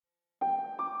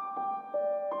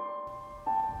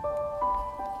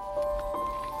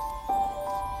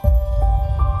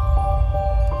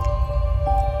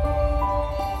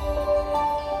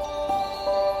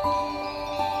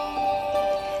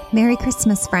Merry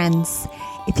Christmas, friends.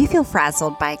 If you feel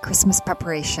frazzled by Christmas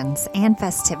preparations and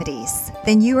festivities,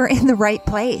 then you are in the right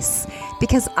place,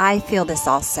 because I feel this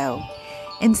also.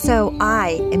 And so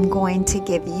I am going to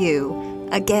give you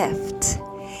a gift.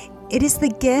 It is the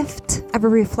gift of a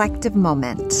reflective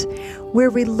moment where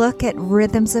we look at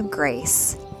rhythms of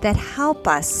grace that help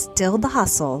us still the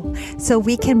hustle so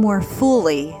we can more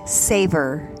fully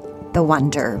savor the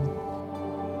wonder.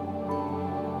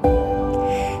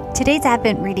 Today's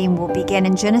Advent reading will begin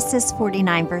in Genesis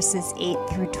 49, verses 8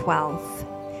 through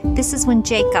 12. This is when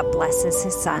Jacob blesses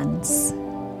his sons.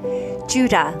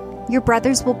 Judah, your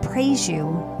brothers will praise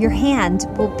you. Your hand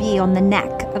will be on the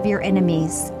neck of your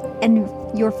enemies, and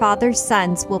your father's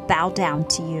sons will bow down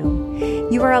to you.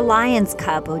 You are a lion's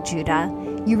cub, O Judah.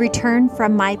 You return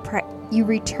from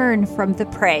the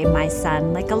prey, my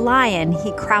son. Like a lion,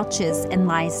 he crouches and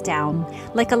lies down,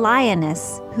 like a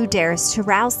lioness who dares to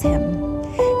rouse him.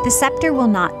 The scepter will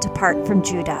not depart from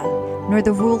Judah, nor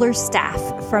the ruler's staff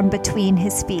from between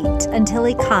his feet, until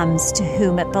he comes to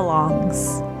whom it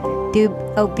belongs. The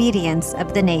obedience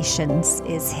of the nations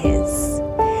is his.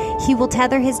 He will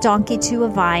tether his donkey to a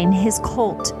vine, his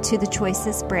colt to the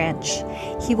choicest branch.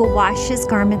 He will wash his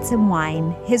garments in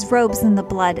wine, his robes in the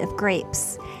blood of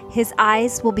grapes. His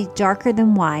eyes will be darker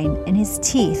than wine, and his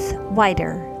teeth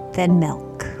whiter than milk.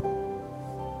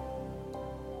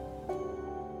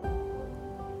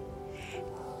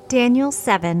 Daniel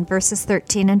 7, verses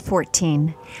 13 and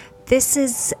 14. This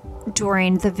is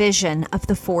during the vision of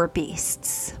the four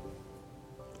beasts.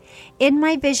 In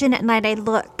my vision at night I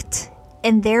looked,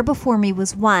 and there before me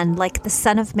was one like the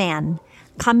Son of Man,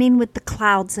 coming with the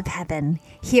clouds of heaven.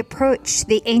 He approached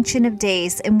the Ancient of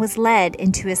Days and was led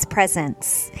into his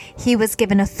presence. He was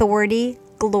given authority,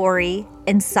 glory,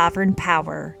 and sovereign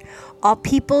power. All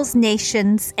peoples,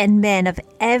 nations, and men of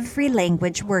every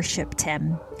language worshipped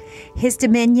him. His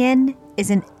dominion is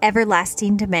an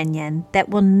everlasting dominion that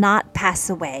will not pass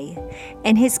away,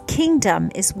 and his kingdom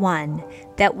is one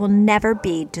that will never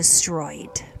be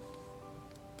destroyed.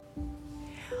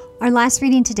 Our last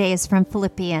reading today is from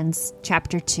Philippians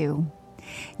chapter 2.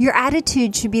 Your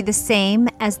attitude should be the same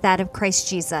as that of Christ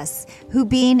Jesus, who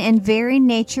being in very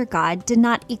nature God, did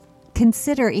not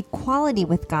consider equality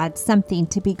with God something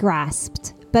to be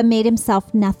grasped, but made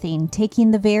himself nothing,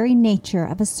 taking the very nature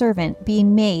of a servant,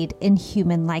 being made in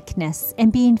human likeness,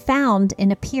 and being found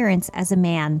in appearance as a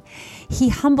man. He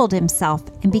humbled himself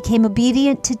and became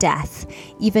obedient to death,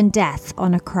 even death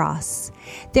on a cross.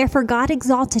 Therefore God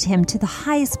exalted him to the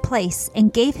highest place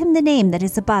and gave him the name that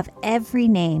is above every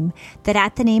name, that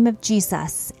at the name of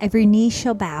Jesus every knee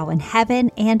shall bow in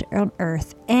heaven and on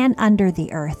earth and under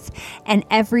the earth, and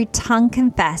every tongue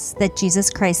confess that Jesus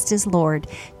Christ is Lord,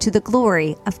 to the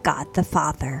glory of God the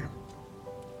Father.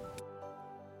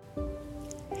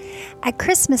 At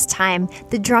Christmas time,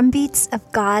 the drumbeats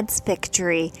of God's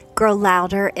victory grow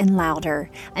louder and louder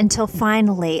until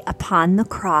finally, upon the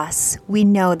cross, we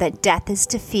know that death is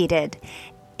defeated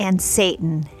and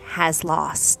Satan has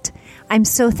lost. I'm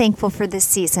so thankful for this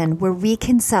season where we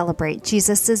can celebrate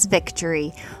Jesus'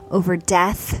 victory over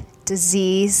death,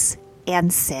 disease,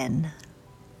 and sin.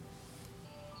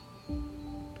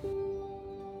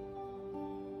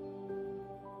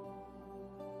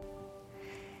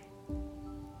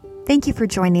 Thank you for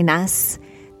joining us.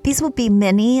 These will be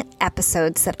many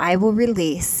episodes that I will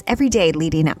release every day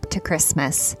leading up to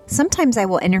Christmas. Sometimes I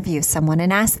will interview someone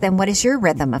and ask them, what is your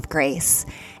rhythm of grace?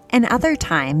 And other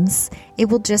times, it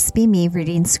will just be me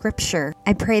reading scripture.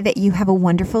 I pray that you have a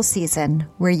wonderful season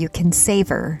where you can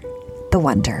savor the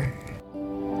wonder.